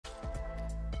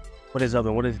What is up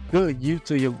and what is good,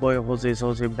 YouTube? Your boy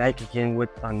Jose back again with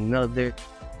another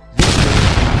video,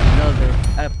 another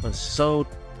episode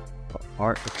of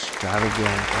Art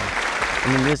Extravaganza.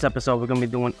 And in this episode, we're gonna be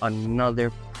doing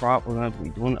another prop. We're gonna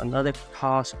be doing another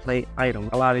cosplay item.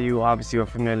 A lot of you obviously are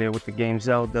familiar with the game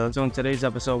Zelda. So in today's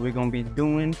episode, we're gonna be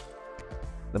doing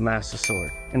the Master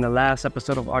Sword. In the last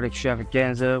episode of Art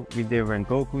Extravaganza, we did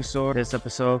Rengoku sword. This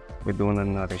episode, we're doing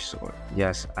another sword.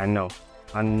 Yes, I know.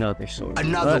 Another sword.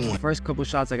 Another one. First couple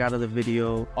shots I got of the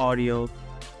video, audio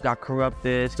got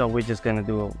corrupted, so we're just gonna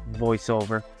do a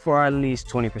voiceover for at least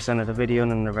 20% of the video,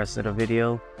 and then the rest of the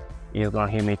video you're gonna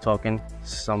hear me talking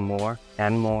some more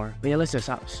and more. But yeah, let's just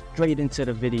hop straight into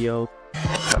the video.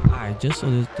 Alright, just so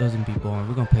this doesn't be boring,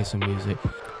 we're gonna play some music.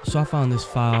 So I found this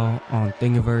file on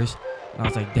Thingiverse, and I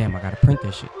was like, damn, I gotta print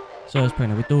this shit. So I was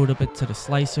printing. We threw it up into the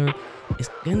slicer. It's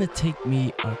gonna take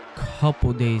me a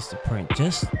couple days to print.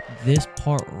 Just this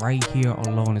part right here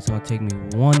alone is gonna take me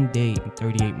 1 day and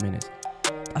 38 minutes.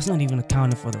 That's not even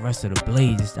accounting for the rest of the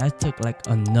blades. That took like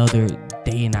another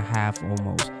day and a half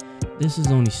almost. This is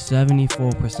only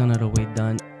 74% of the way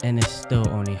done, and it's still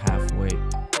only halfway.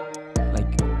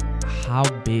 Like, how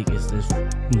big is this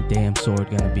damn sword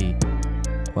gonna be?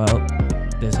 Well,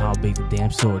 this is how big the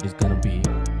damn sword is gonna be.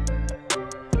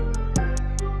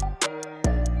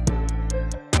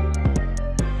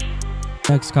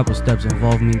 Next couple steps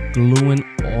involve me gluing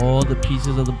all the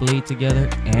pieces of the blade together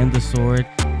and the sword,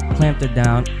 clamped it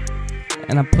down,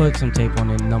 and I put some tape on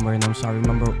it, numbering them so I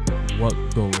remember what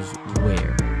goes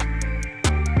where.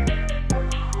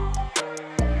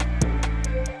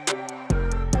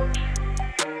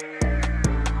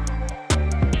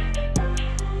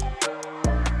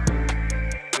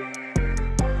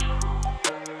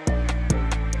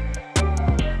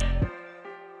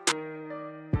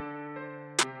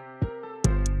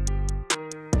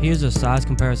 Here's a size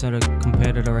comparison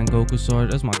compared to the Rengoku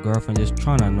sword. That's my girlfriend just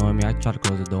trying to annoy me. I try to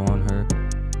close the door on her.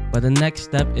 But the next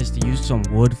step is to use some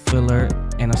wood filler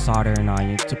and a soldering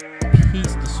iron to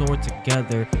piece the sword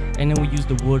together. And then we use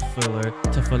the wood filler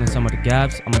to fill in some of the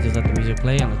gaps. I'm gonna just let the music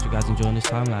play and let you guys enjoy this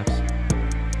time lapse.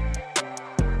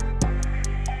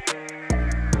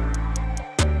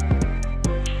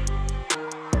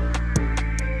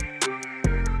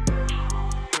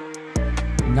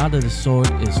 Now that the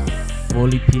sword is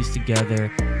fully pieced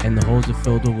together and the holes are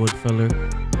filled with wood filler,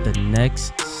 the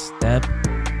next step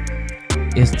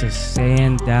is to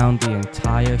sand down the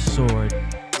entire sword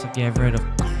to get rid of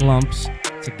clumps,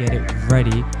 to get it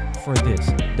ready for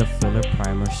the filler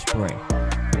primer spray.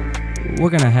 We're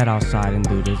gonna head outside and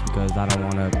do this because I don't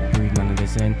want to breathe none of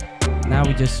this in. Now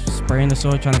we just spraying the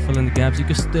sword, trying to fill in the gaps. You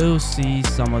can still see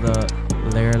some of the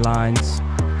layer lines,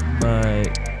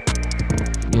 but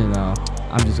you know,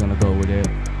 I'm just gonna go with it.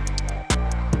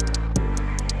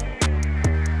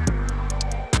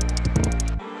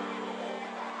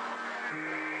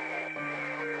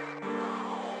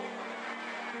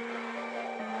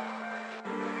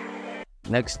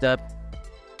 Next step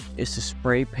is to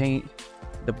spray paint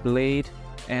the blade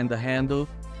and the handle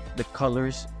the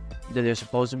colors that they're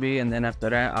supposed to be, and then after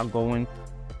that I'll go in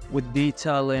with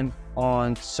detailing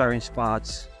on certain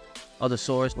spots of the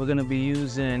swords. We're gonna be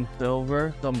using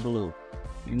silver, some blue.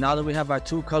 Now that we have our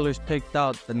two colors picked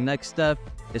out, the next step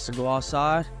is to go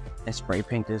outside and spray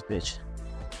paint this bitch.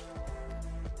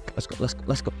 Let's go,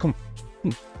 let's go, come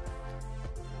on.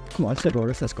 Come on,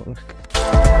 let's go.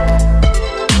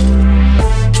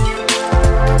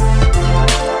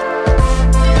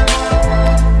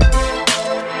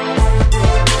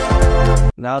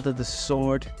 Now that the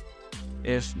sword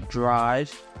is dried,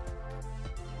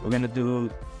 we're gonna do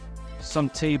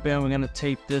some taping. We're gonna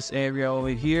tape this area over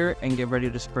here and get ready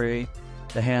to spray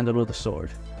the handle of the sword.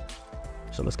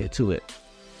 So let's get to it.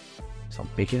 Some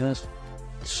big ass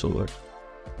sword.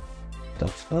 The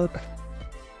fuck?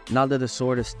 Now that the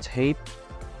sword is taped,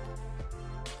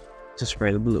 to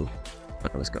spray the blue.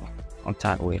 Okay, let's go. I'm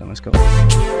tired of waiting. Let's go.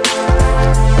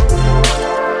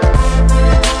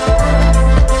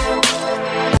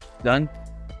 Done.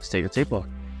 Let's take the tape off.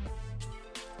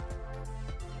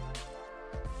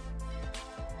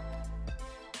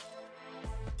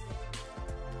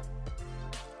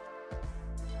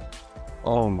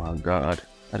 Oh my god,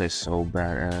 that is so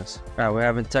badass. Alright, we're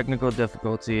having technical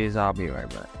difficulties. I'll be right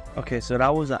back. Okay, so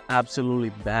that was an absolutely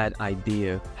bad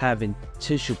idea, having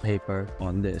tissue paper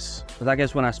on this. Because I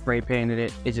guess when I spray painted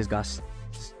it, it just got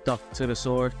stuck to the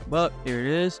sword. But here it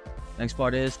is. Next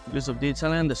part is use of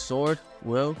detailing. The sword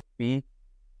will be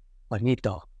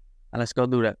bonito. And let's go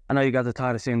do that. I know you guys are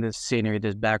tired of seeing this scenery,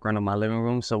 this background of my living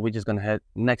room, so we're just gonna head.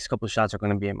 Next couple shots are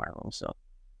gonna be in my room, so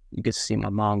you get to see my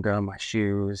manga, my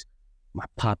shoes, my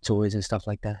pop toys and stuff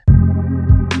like that.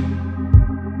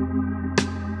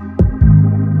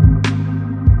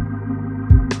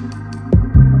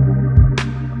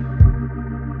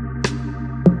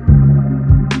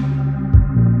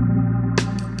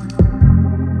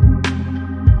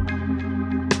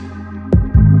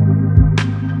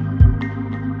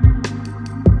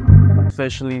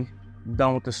 officially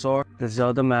done with the sword, the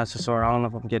Zelda Master Sword. I don't know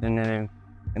if I'm getting it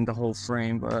in the whole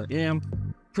frame, but yeah,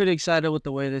 I'm pretty excited with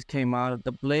the way this came out.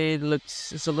 The blade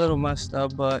looks, it's a little messed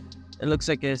up, but it looks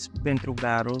like it's been through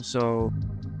battle, so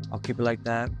I'll keep it like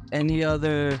that. Any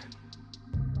other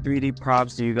 3D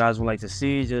props that you guys would like to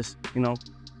see, just, you know,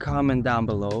 comment down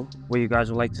below what you guys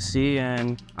would like to see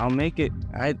and I'll make it.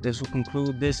 All right, this will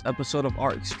conclude this episode of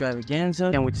Art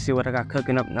Extravaganza. Can't wait to see what I got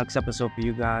cooking up next episode for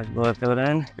you guys. But until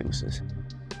then, deuces.